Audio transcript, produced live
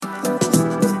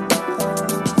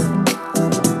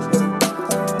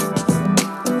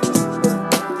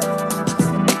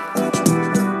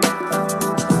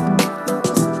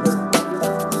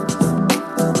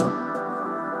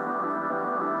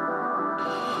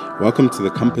Welcome to the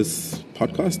Compass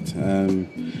podcast.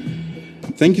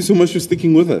 Thank you so much for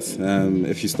sticking with us.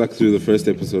 If you stuck through the first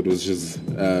episode, it was just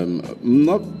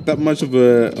not that much of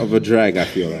a drag, I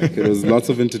feel like. It was lots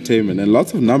of entertainment and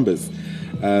lots of numbers.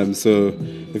 So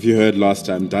if you heard last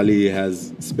time, Dali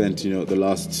has spent, the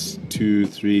last 2,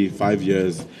 3, 5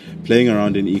 years playing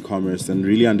around in e-commerce and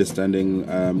really understanding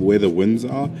where the wins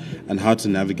are and how to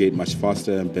navigate much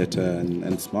faster and better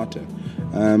and smarter.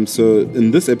 So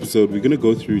in this episode, we're going to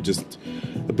go through just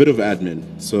a bit of admin.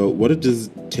 So what it does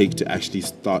take to actually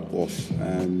start off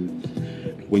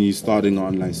when you start an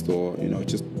online store,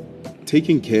 just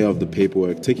taking care of the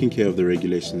paperwork, taking care of the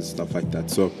regulations, stuff like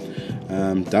that. So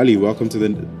Dali, welcome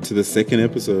to the second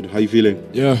episode. How are you feeling?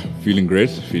 Yeah, feeling great.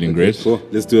 Great. Cool.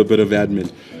 Let's do a bit of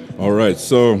admin. All right.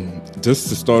 So just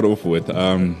to start off with,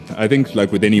 I think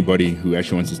like with anybody who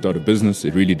actually wants to start a business,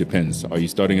 it really depends. Are you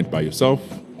starting it by yourself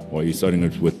or are you starting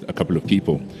it with a couple of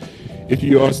people? If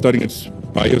you are starting it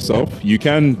by yourself, you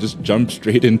can just jump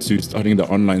straight into starting the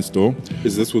online store.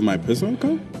 Is this with my personal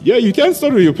account? Yeah, you can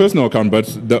start with your personal account, but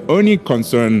the only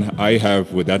concern I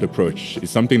have with that approach is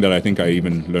something that I think I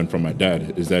even learned from my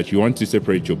dad, is that you want to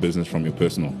separate your business from your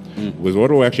personal. Because what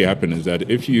will actually happen is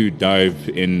that if you dive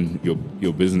in your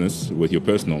business with your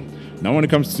personal, now when it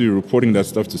comes to reporting that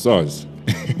stuff to SARS,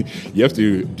 you have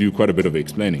to do quite a bit of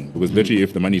explaining, because literally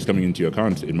if the money is coming into your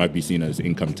account, it might be seen as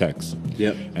income tax.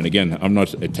 Yep. And again, I'm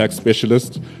not a tax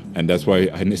specialist, and that's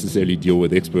why I necessarily deal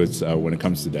with experts when it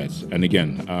comes to that. And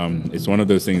again, it's one of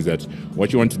those things that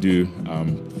what you want to do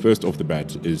first off the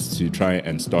bat is to try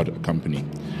and start a company.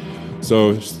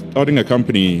 So starting a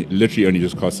company literally only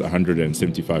just costs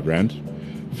 175 Rand.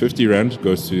 50 Rand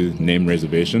goes to name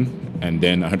reservation, and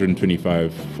then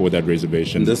 125 for that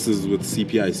reservation. And this is with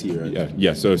CPIC, right?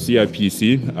 Yeah. So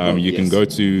CIPC, you can go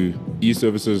to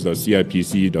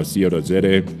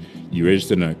eservices.cipc.co.za. You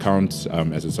register an account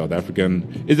as a South African.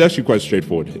 It's actually quite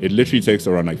straightforward. It literally takes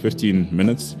around like 15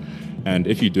 minutes. And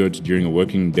if you do it during a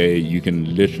working day, you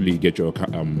can literally get your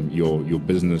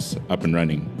business up and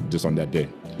running just on that day.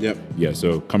 Yep. Yeah,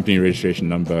 so company registration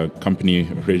number, company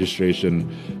registration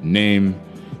name,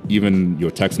 even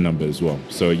your tax number as well.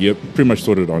 So you're pretty much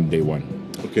sorted on day one.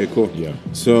 Okay, cool. Yeah.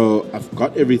 So I've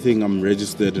got everything, I'm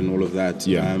registered and all of that.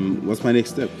 Yeah. What's my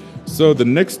next step? So the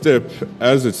next step,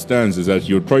 as it stands, is that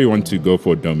you'd probably want to go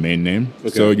for a domain name. Okay.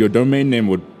 So your domain name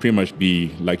would pretty much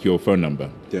be like your phone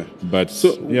number. Yeah. But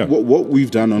so yeah. What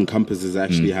we've done on Compass is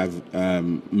actually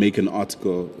make an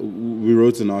article. We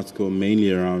wrote an article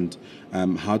mainly around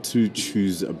how to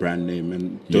choose a brand name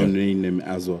and domain name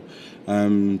as well.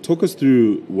 Talk us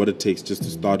through what it takes just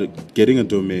to start getting a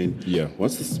domain. Yeah.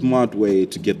 What's the smart way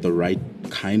to get the right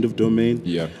kind of domain?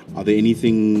 Yeah. Are there any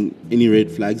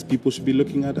red flags people should be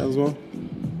looking at as well?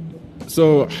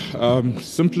 So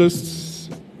simplest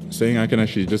saying I can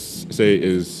actually just say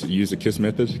is use the KISS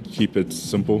method. Keep it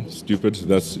simple, stupid.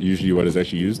 That's usually what is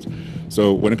actually used.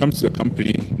 So when it comes to a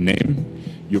company name,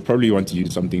 you probably want to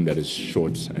use something that is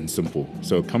short and simple.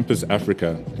 So Compass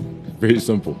Africa, very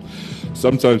simple.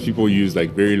 Sometimes people use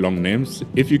like very long names.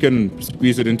 If you can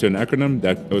squeeze it into an acronym,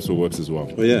 that also works as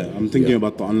well. Oh yeah, I'm thinking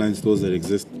about the online stores that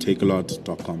exist.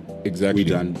 Takealot.com. Exactly. We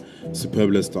done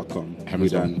Superbless.com. We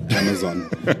done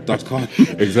Amazon.com.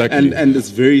 Exactly. And it's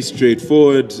very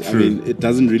straightforward. True. I mean, it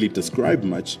doesn't really describe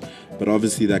much, but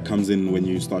obviously that comes in when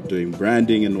you start doing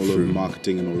branding and all of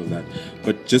marketing and all of that.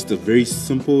 But just a very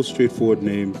simple, straightforward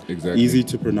name. Exactly. Easy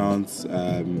to pronounce,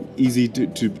 easy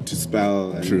to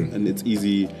spell, and it's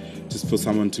easy just for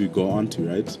someone to go on to,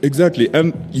 right? Exactly.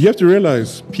 And you have to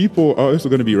realize people are also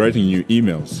going to be writing you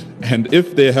emails. And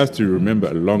if they have to remember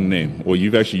a long name, or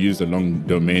you've actually used a long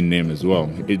domain name as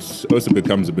well, it also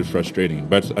becomes a bit frustrating.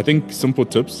 But I think simple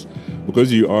tips,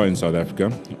 because you are in South Africa,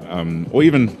 or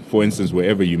even, for instance,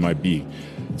 wherever you might be,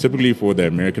 typically for the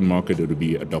American market, it would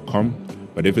be a .com.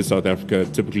 But if it's South Africa,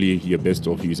 typically you're best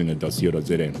off using a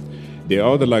 .co.za. There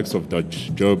are the likes of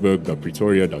 .joburg,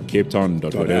 .pretoria, .cape town,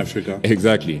 .whatever. Africa.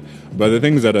 Exactly. But the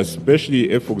thing is that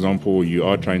especially if, for example, you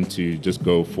are trying to just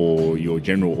go for your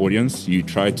general audience, you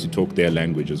try to talk their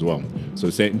language as well. So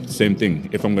same thing.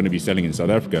 If I'm going to be selling in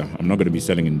South Africa, I'm not going to be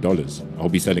selling in dollars. I'll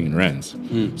be selling in rands.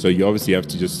 So you obviously have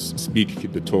to just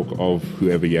speak the talk of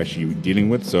whoever you're actually dealing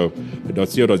with. So the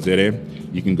 .co.za,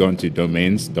 you can go into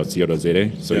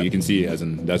domains.co.za. So you can see it has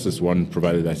as in that's just one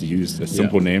provider that's used, a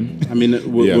simple name. I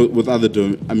mean, with other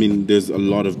there's a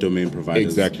lot of domain providers.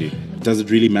 Exactly. Does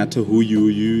it really matter who you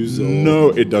use? Or? No,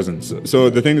 it doesn't. So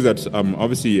the thing is that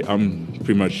obviously I'm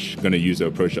pretty much going to use the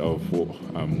approach of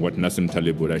what Nassim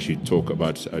Taleb would actually talk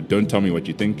about. Don't tell me what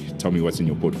you think, tell me what's in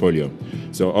your portfolio.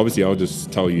 So obviously I'll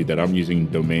just tell you that I'm using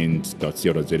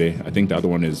domains.co.za. I think the other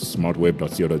one is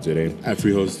smartweb.co.za.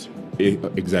 AfriHost.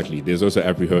 Exactly. There's also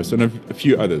AfriHost and a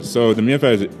few others. So the mere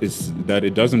fact is that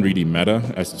it doesn't really matter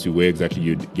as to where exactly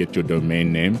you get your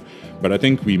domain name. But I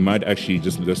think we might actually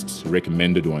just list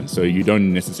recommended ones so you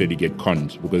don't necessarily get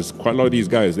conned, because quite a lot of these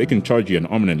guys, they can charge you an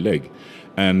arm and a leg.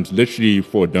 And literally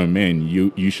for a domain,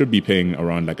 you should be paying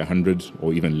around like 100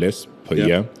 or even less per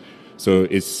year. So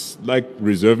it's like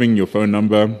reserving your phone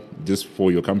number just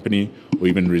for your company, or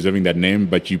even reserving that name,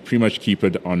 but you pretty much keep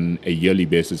it on a yearly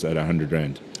basis at 100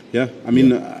 Rand. Yeah, I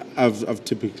mean, I've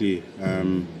typically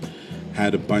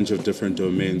had a bunch of different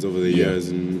domains over the years,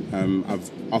 and I've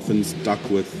often stuck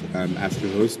with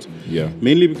AfriHost. Yeah.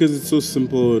 Mainly because it's so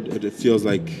simple. It feels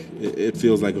like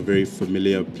a very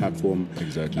familiar platform.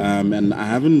 Exactly. And I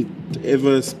haven't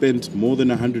ever spent more than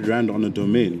 100 Rand on a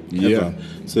domain. Ever.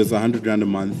 So it's 100 Rand a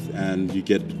month, and you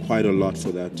get quite a lot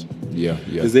for that. Yeah.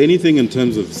 Is there anything in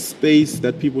terms of space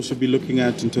that people should be looking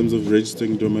at in terms of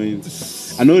registering domains?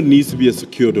 I know it needs to be a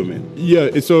secure domain.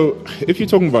 Yeah, so if you're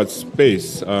talking about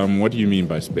space, what do you mean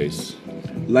by space?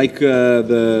 Like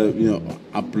the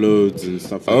uploads and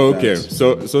stuff like that. Okay,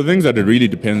 so things that it really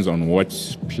depends on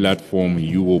what platform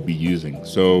you will be using.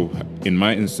 So in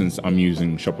my instance, I'm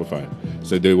using Shopify,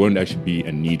 so there won't actually be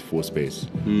a need for space.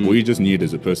 What you just need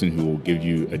is a person who will give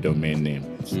you a domain name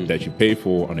that you pay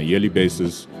for on a yearly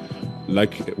basis.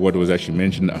 Like what was actually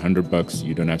mentioned, $100,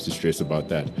 you don't have to stress about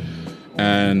that.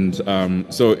 And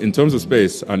so in terms of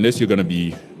space, unless you're going to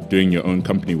be doing your own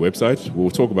company website,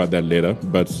 we'll talk about that later,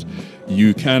 but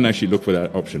you can actually look for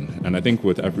that option. And I think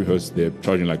with AfriHost, they're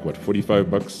charging like what,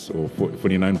 $45 or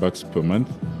 $49 per month.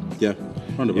 Yeah.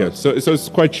 Yeah, so it's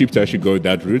quite cheap to actually go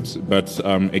that route. But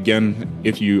again,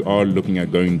 if you are looking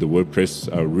at going the WordPress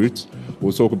route,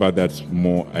 we'll talk about that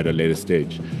more at a later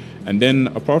stage. And then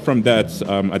apart from that,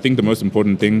 I think the most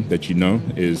important thing that you know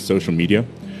is social media.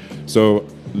 So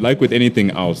like with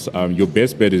anything else, your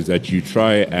best bet is that you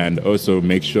try and also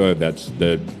make sure that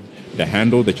the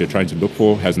handle that you're trying to look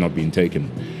for has not been taken.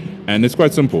 And it's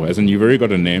quite simple. As in, you've already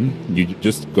got a name, you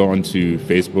just go onto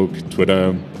Facebook,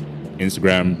 Twitter,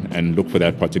 Instagram, and look for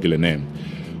that particular name.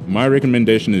 My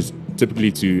recommendation is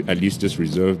typically to at least just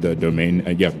reserve the domain,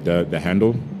 the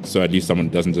handle, so at least someone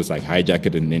doesn't just like hijack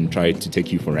it and then try to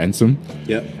take you for ransom.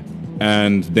 Yeah.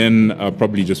 And then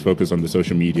probably just focus on the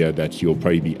social media that you'll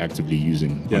probably be actively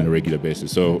using on a regular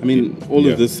basis. So I mean, all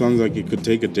of this sounds like it could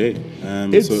take a day.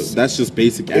 So that's just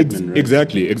basic admin, right?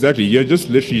 Exactly. You're just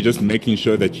literally just making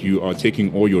sure that you are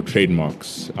taking all your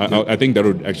trademarks. I think that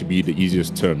would actually be the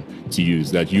easiest term to use,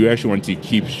 that you actually want to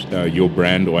keep your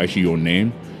brand or actually your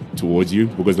name towards you,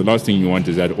 because the last thing you want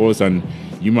is that all of a sudden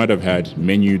you might have had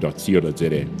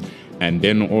menu.co.za. And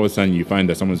then all of a sudden you find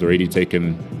that someone's already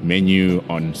taken menu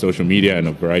on social media and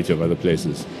a variety of other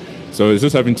places. So it's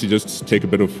just having to just take a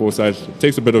bit of foresight. It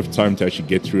takes a bit of time to actually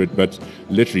get through it. But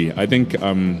literally, I think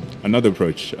another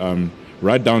approach,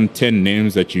 write down 10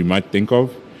 names that you might think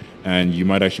of, and you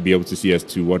might actually be able to see as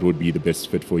to what would be the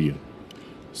best fit for you.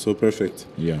 So perfect.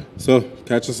 Yeah. So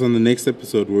catch us on the next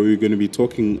episode where we're going to be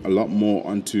talking a lot more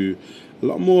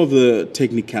of the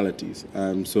technicalities.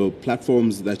 So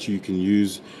platforms that you can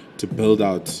use to build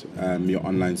out your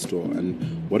online store,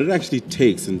 and what it actually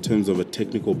takes in terms of a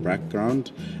technical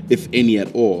background, if any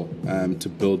at all, to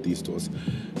build these stores.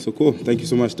 So cool. Thank you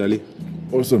so much, Dali.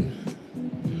 Awesome.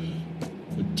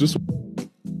 Just